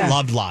that, because I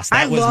loved Lost.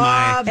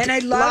 And I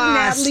love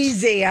Natalie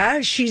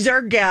Zia. She's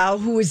our gal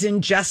who was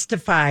in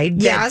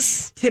Justified.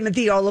 Yes.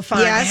 Timothy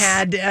Oliphant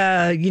had,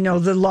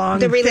 the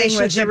long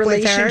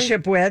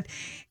relationship with.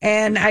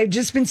 And I've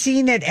just been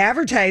seeing it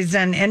advertised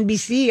on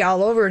NBC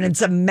all over. And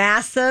it's a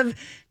massive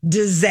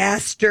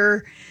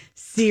disaster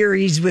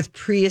series with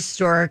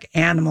prehistoric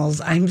animals.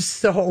 I'm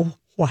so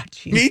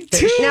watching. Me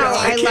too. No,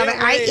 I love it.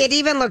 It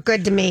even looked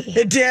good to me.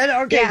 It did?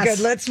 Okay, good.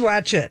 Let's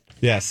watch it.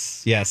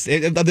 Yes.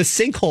 The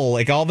sinkhole,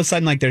 like all of a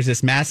sudden, like there's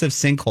this massive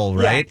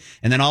sinkhole, right? Yeah.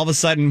 And then all of a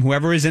sudden,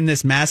 whoever is in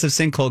this massive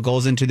sinkhole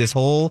goes into this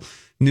whole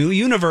new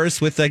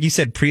universe with, like you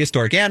said,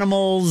 prehistoric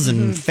animals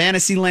and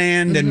fantasy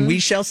land, and we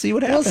shall see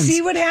what happens. We'll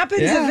see what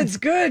happens if it's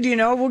good. You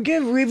know,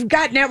 we've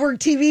got network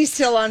TV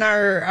still on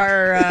our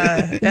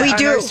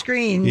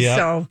screens. Yep.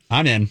 So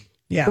I'm in.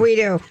 Yeah, we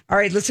do. All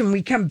right, listen,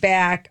 we come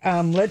back.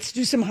 Let's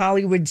do some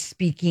Hollywood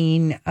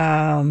speaking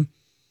about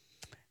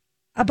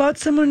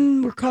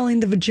someone we're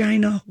calling the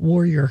Vagina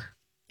Warrior.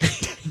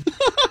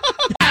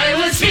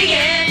 Hollywood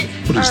speaking.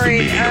 What is the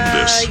meaning of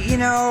this?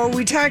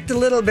 We talked a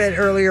little bit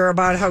earlier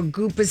about how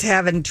Goop is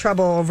having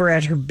trouble over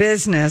at her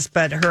business,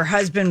 but her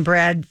husband,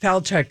 Brad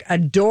Falchuk,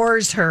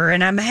 adores her.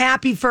 And I'm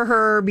happy for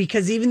her,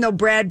 because even though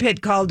Brad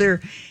Pitt called her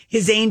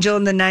his angel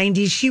in the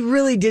 90s, she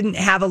really didn't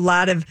have a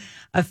lot of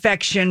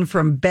affection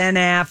from Ben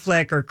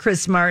Affleck or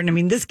Chris Martin. I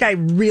mean, this guy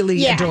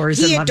really adores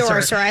and loves her. He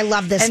adores her. I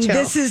love this, and too.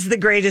 This is the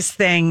greatest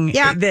thing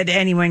that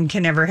anyone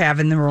can ever have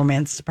in the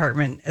romance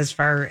department, as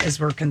far as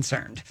we're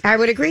concerned. I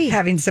would agree.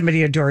 Having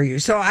somebody adore you.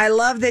 So I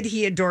love that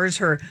he adores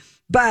her.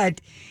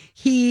 But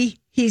he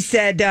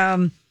said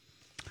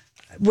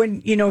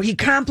when, he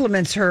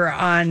compliments her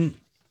on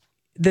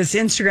this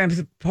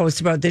Instagram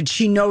post about that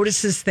she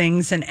notices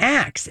things and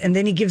acts. And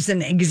then he gives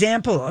an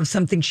example of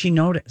something she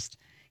noticed.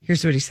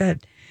 Here's what he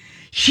said.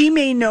 She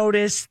may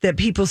notice that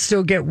people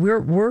still get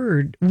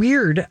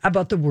weird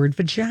about the word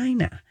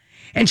vagina.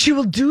 And she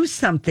will do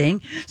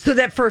something so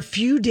that for a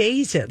few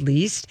days at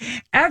least,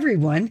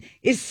 everyone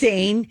is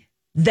saying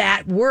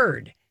that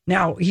word.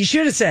 Now, he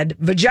should have said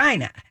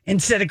vagina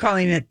instead of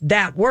calling it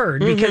that word,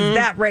 because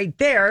that right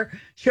there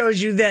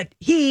shows you that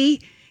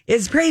he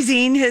is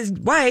praising his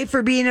wife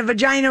for being a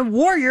vagina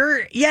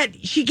warrior, yet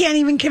she can't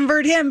even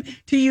convert him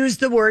to use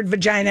the word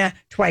vagina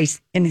twice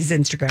in his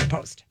Instagram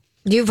post.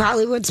 You've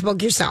Hollywood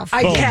spoke yourself.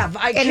 I have.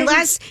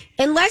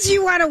 Unless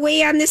you want to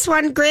weigh on this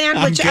one,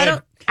 Grant, which I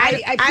don't.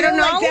 I don't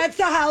know. Like that's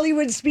the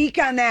Hollywood speak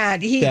on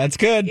that. That's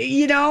good.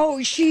 You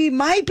know, she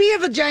might be a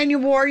vagina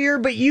warrior,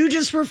 but you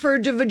just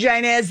referred to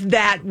vagina as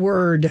that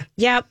word.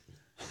 Yep.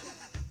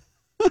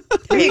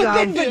 We've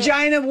been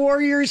vagina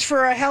warriors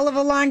for a hell of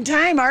a long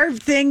time. Our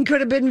thing could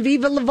have been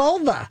Viva La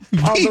Vulva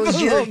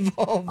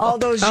all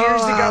those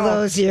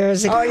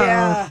years ago. Oh,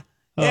 yeah.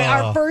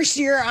 Our first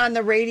year on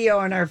the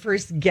radio and our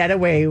first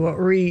getaway,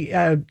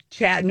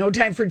 No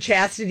Time for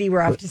Chastity,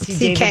 we're off to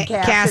see David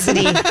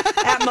Cassidy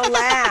at Mille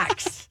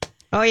Lacs.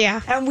 Oh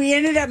yeah, and we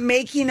ended up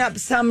making up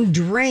some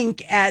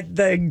drink at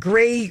the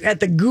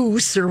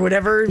Goose or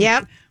whatever.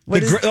 Yep.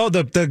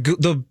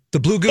 The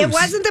Blue Goose. It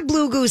wasn't the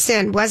Blue Goose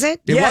Inn, was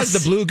it? It was the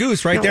Blue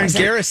Goose right there in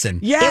Garrison.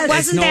 Yes. It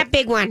wasn't that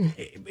big one.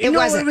 It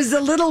wasn't. It was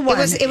the little one.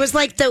 It was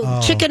like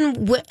the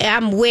chicken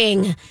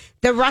wing,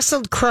 the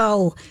Russell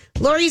Crowe.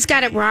 Lori's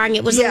got it wrong.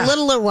 It was a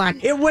littler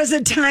one. It was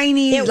a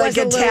tiny, like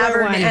a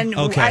tavern. One.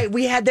 And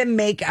we had them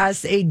make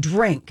us a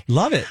drink.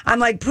 Love it. I'm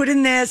like, put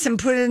in this and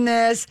put in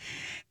this.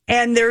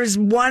 And there's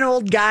one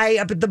old guy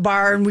up at the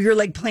bar, and we were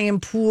like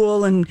playing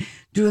pool and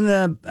doing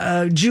the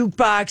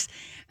jukebox.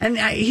 And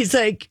he's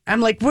like,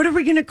 I'm like, what are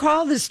we going to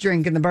call this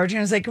drink? And the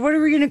bartender's like, what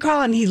are we going to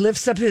call it? And he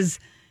lifts up his,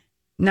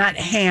 not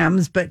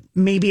hams, but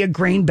maybe a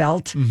grain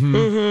belt.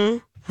 Mm-hmm.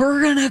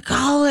 We're going to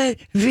call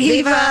it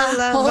Viva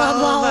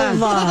La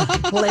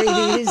Vulva,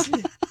 ladies.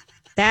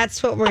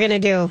 That's what we're going to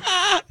do.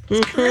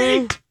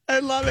 Great. I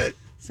love it.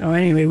 So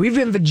anyway, we've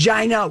been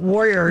vagina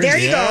warriors. There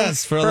you go.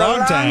 For a long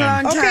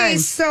time. Okay,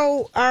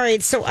 so, all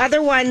right. So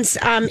other ones,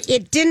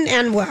 it didn't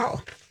end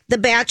well. The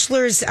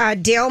Bachelors,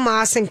 Dale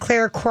Moss and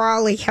Claire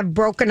Crawley have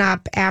broken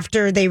up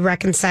after they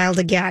reconciled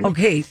again.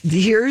 Okay,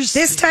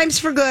 this time's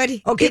for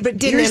good. Okay,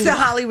 but here's the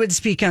Hollywood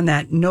speak on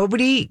that.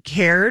 Nobody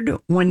cared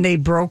when they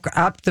broke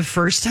up the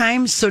first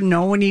time, so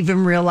no one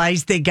even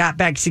realized they got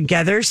back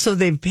together. So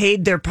they've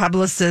paid their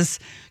publicists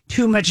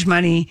too much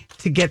money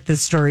to get the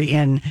story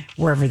in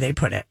wherever they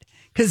put it.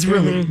 Because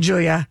really,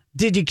 Julia,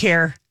 did you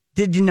care?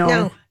 Did you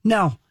know?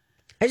 No.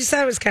 I just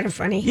thought it was kind of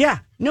funny. Yeah,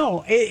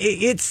 no,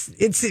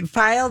 it's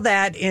file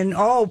that in.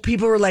 Oh,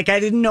 people were like, I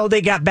didn't know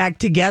they got back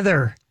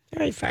together. All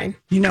right, fine.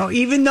 You know,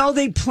 even though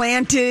they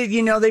planted,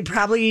 they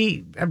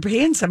probably are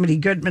paying somebody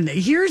good. But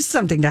here's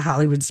something to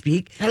Hollywood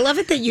speak. I love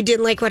it that you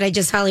didn't like what I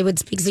just Hollywood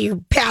speak, so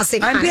you're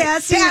passing. I'm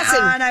passing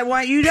on. I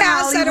want you to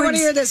pass. I don't want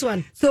to hear this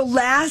one. So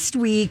last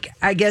week,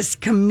 I guess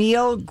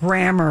Camille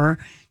Grammer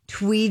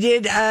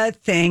tweeted a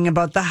thing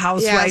about the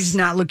housewives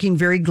not looking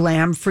very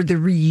glam for the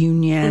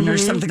reunion or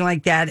something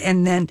like that.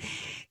 And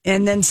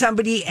then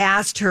somebody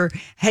asked her,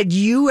 had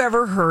you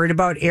ever heard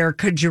about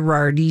Erica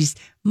Girardi's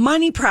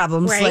money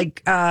problems?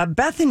 Right. Like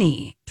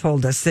Bethany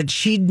told us that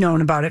she'd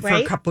known about it for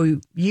a couple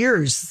of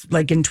years,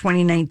 like in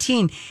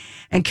 2019.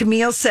 And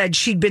Camille said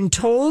she'd been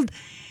told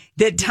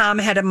that Tom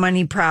had a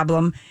money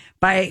problem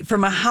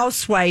from a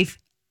housewife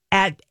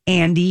at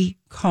Andy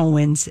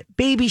Cohen's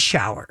baby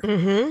shower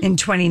in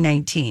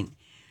 2019.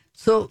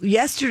 So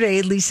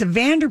yesterday, Lisa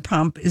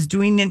Vanderpump is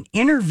doing an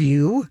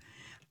interview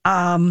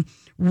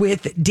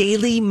with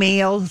Daily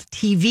Mail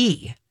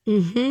TV.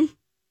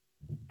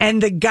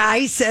 And the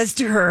guy says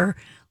to her,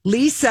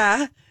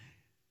 Lisa,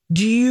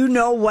 do you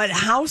know what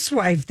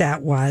housewife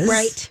that was?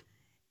 Right.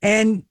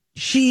 And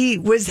she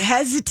was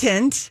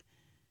hesitant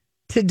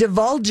to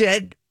divulge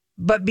it,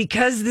 but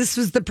because this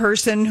was the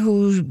person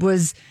who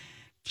was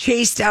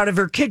chased out of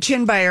her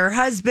kitchen by her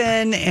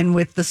husband and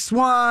with the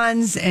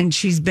swans, and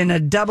she's been a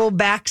double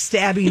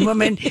backstabbing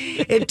woman.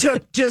 It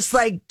took just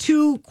like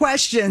 2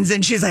 questions,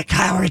 and she's like,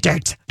 Kyle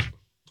Richards.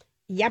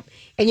 Yep.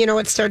 And you know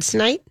what starts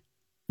tonight?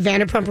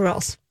 Vanderpump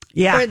Rules.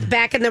 Yeah. Or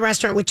Back in the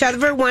Restaurant.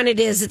 Whichever one it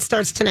is, it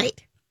starts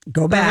tonight.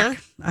 Go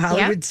back.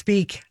 Hollywood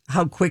speak,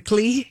 how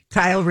quickly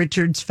Kyle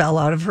Richards fell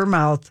out of her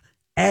mouth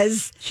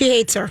as... She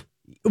hates her.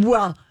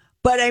 Well...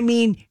 But I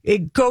mean,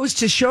 it goes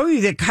to show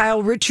you that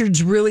Kyle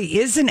Richards really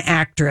is an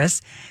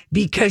actress,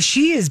 because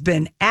she has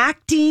been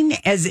acting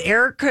as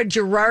Erica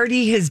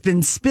Girardi has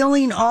been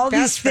spilling all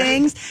these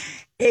things.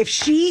 If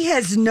she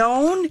has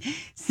known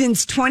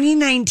since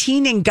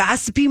 2019 and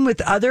gossiping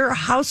with other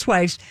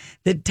housewives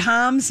that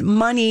Tom's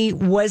money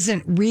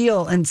wasn't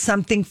real and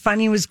something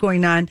funny was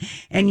going on,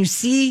 and you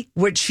see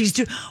what she's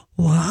doing.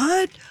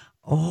 What?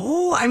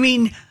 Oh, I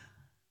mean...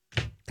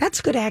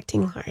 That's good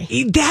acting,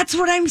 Lori. That's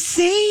what I'm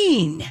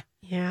saying.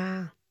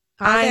 Yeah.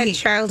 that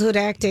childhood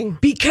acting.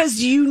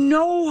 Because you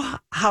know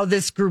how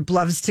this group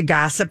loves to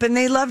gossip, and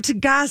they love to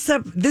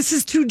gossip. This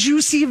is too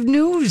juicy of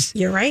news.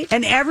 You're right.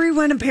 And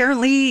everyone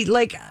apparently,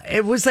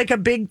 it was like a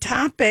big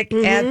topic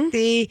at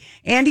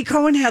Andy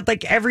Cohen had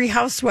every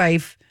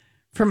housewife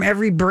from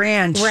every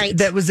branch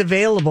that was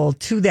available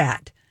to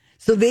that.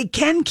 So they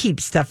can keep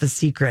stuff a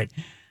secret.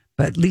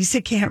 But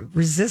Lisa can't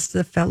resist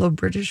a fellow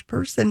British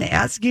person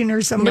asking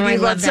her somebody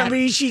about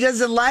somebody she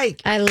doesn't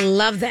like. I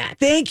love that.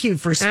 Thank you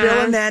for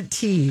spilling that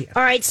tea.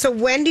 All right, so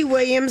Wendy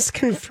Williams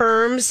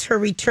confirms her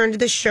return to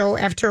the show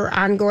after her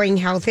ongoing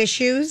health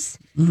issues.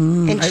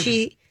 And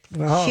she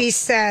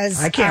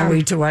says... I can't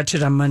wait to watch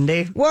it on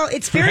Monday. Well,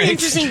 it's very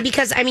interesting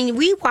because,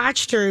 we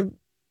watched her...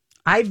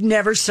 I've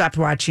never stopped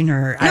watching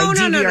her. I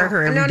DVR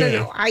her every day.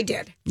 No, I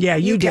did. Yeah,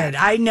 you did.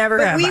 I never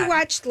have. We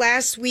watched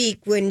last week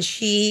when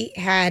she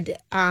had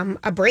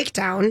a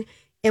breakdown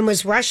and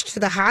was rushed to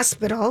the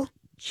hospital.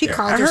 She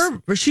called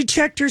her. She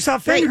checked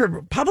herself in.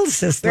 Her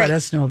publicist let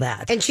us know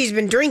that. And she's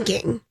been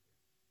drinking.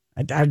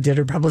 Did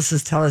her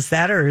publicist tell us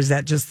that, or is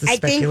that just the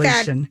speculation?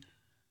 I think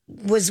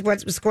that was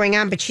what was going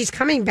on, but she's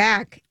coming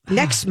back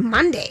next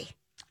Monday.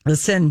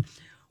 Listen,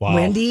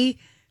 Wendy...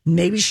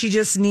 Maybe she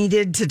just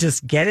needed to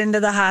just get into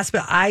the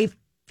hospital. I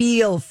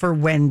feel for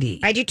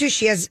Wendy. I do too.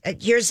 She has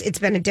it's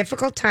been a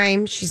difficult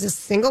time. She's a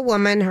single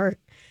woman. Her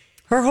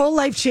whole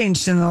life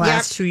changed in the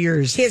last 2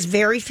 years. She has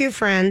very few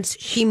friends.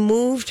 She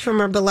moved from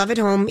her beloved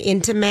home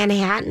into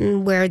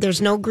Manhattan where there's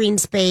no green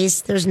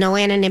space. There's no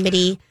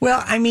anonymity.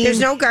 Well, there's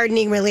no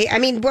gardening really.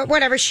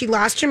 Whatever. She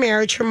lost her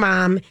marriage, her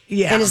mom,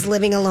 and is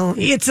living alone.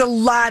 It's a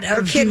lot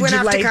of huge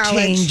life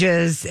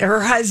changes.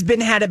 Her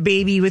husband had a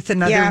baby with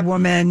another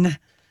woman.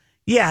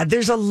 Yeah,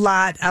 there's a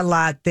lot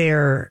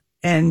there.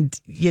 And,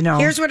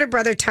 Here's what her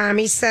brother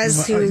Tommy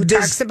says, who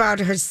talks about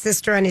her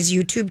sister on his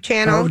YouTube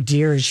channel. Oh,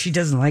 dear. She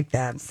doesn't like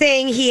that.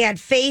 Saying he had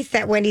faith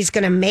that Wendy's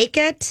going to make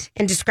it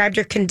and described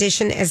her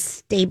condition as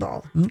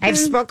stable. Okay. I've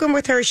spoken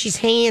with her. She's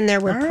hanging in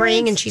there. We're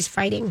praying and she's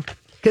fighting.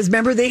 Because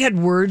remember, they had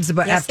words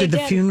about after the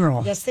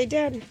funeral. Yes, they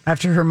did.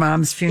 After her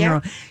mom's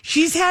funeral. Yeah.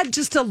 She's had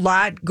just a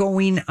lot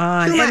going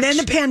on. And then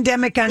the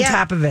pandemic on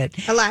top of it.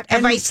 A lot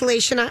of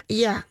isolation.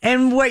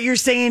 And what you're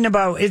saying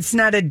about it's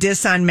not a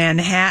diss on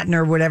Manhattan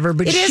or whatever,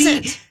 but she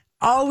isn't.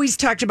 Always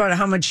talked about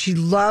how much she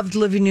loved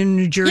living in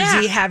New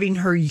Jersey, having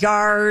her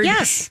yard,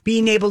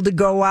 being able to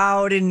go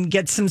out and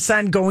get some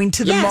sun, going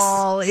to the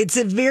mall. It's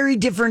a very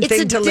different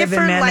thing to live in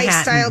Manhattan. It's a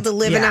different lifestyle to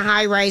live in a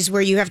high rise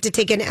where you have to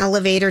take an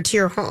elevator to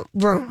your home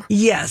room.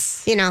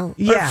 Yes. Or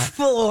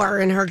floor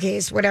in her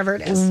case, whatever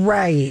it is.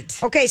 Right.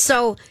 Okay,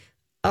 so,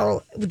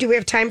 do we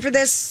have time for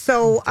this?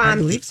 So, I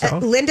believe so.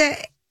 Linda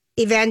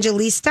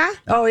Evangelista.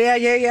 Oh,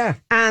 yeah.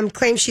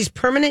 Claims she's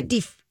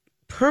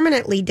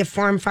permanently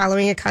deformed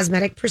following a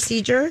cosmetic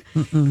procedure.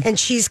 And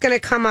she's going to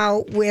come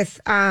out with,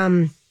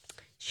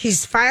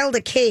 she's filed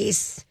a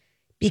case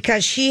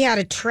because she had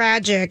a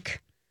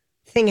tragic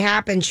thing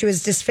happen. She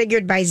was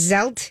disfigured by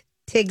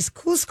Zeltig's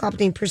cool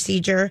sculpting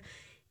procedure.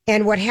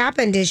 And what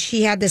happened is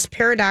she had this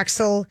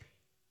paradoxal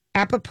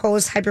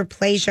apopose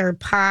hyperplasia or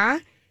PA.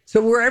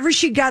 So wherever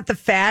she got the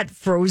fat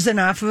frozen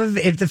off of,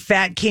 if the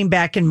fat came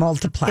back and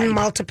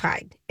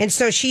multiplied. And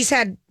so she's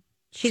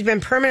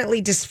been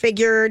permanently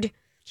disfigured.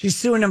 She's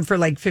suing him for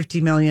like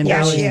 $50 million.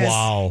 Yeah, she is.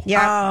 Wow.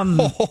 Yeah.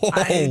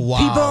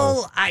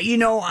 People,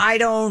 I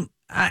don't.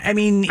 I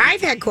mean,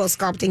 I've had cool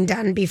sculpting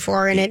done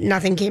before, and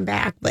nothing came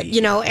back. But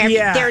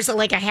there's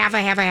like a half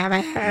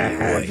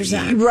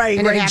percent.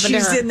 Right.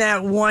 She's in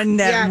that one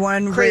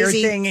rare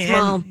thing.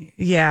 And,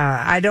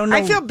 I don't know.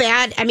 I feel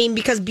bad.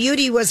 Because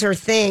beauty was her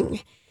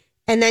thing.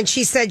 And then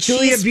she said,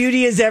 Julia,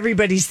 beauty is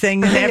everybody's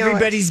thing, and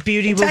everybody's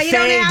beauty will fade. You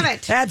don't have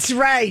it. That's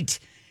right.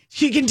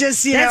 She can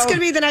just, that's going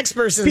to be the next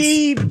person.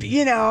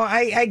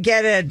 I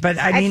get it. But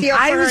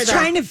I was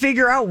trying to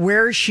figure out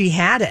where she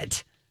had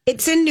it.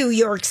 It's in New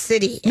York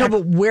City. No,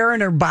 but where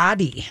in her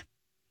body?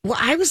 Well,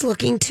 I was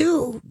looking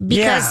too.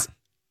 Because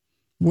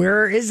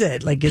where is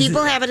it?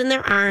 People have it in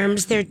their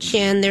arms, their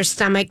chin, their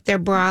stomach, their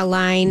bra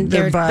line,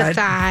 their butt. The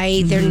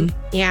thigh.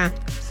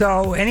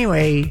 So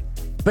anyway,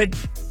 but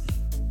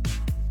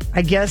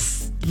I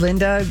guess,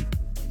 Linda,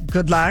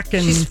 good luck.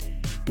 And she's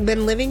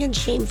been living in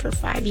shame for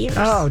 5 years.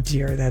 Oh,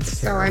 dear.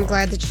 That's terrible. So I'm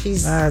glad that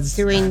she's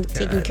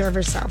taking care of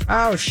herself.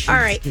 Oh, shoot. All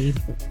right.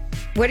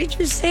 What did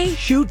you say?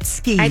 Shoot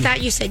ski. I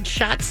thought you said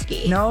shot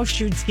ski. No,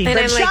 shoot ski. And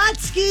but shot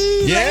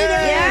ski later.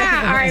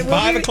 Yeah. All right.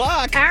 5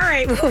 o'clock. All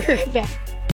right. We'll be right back.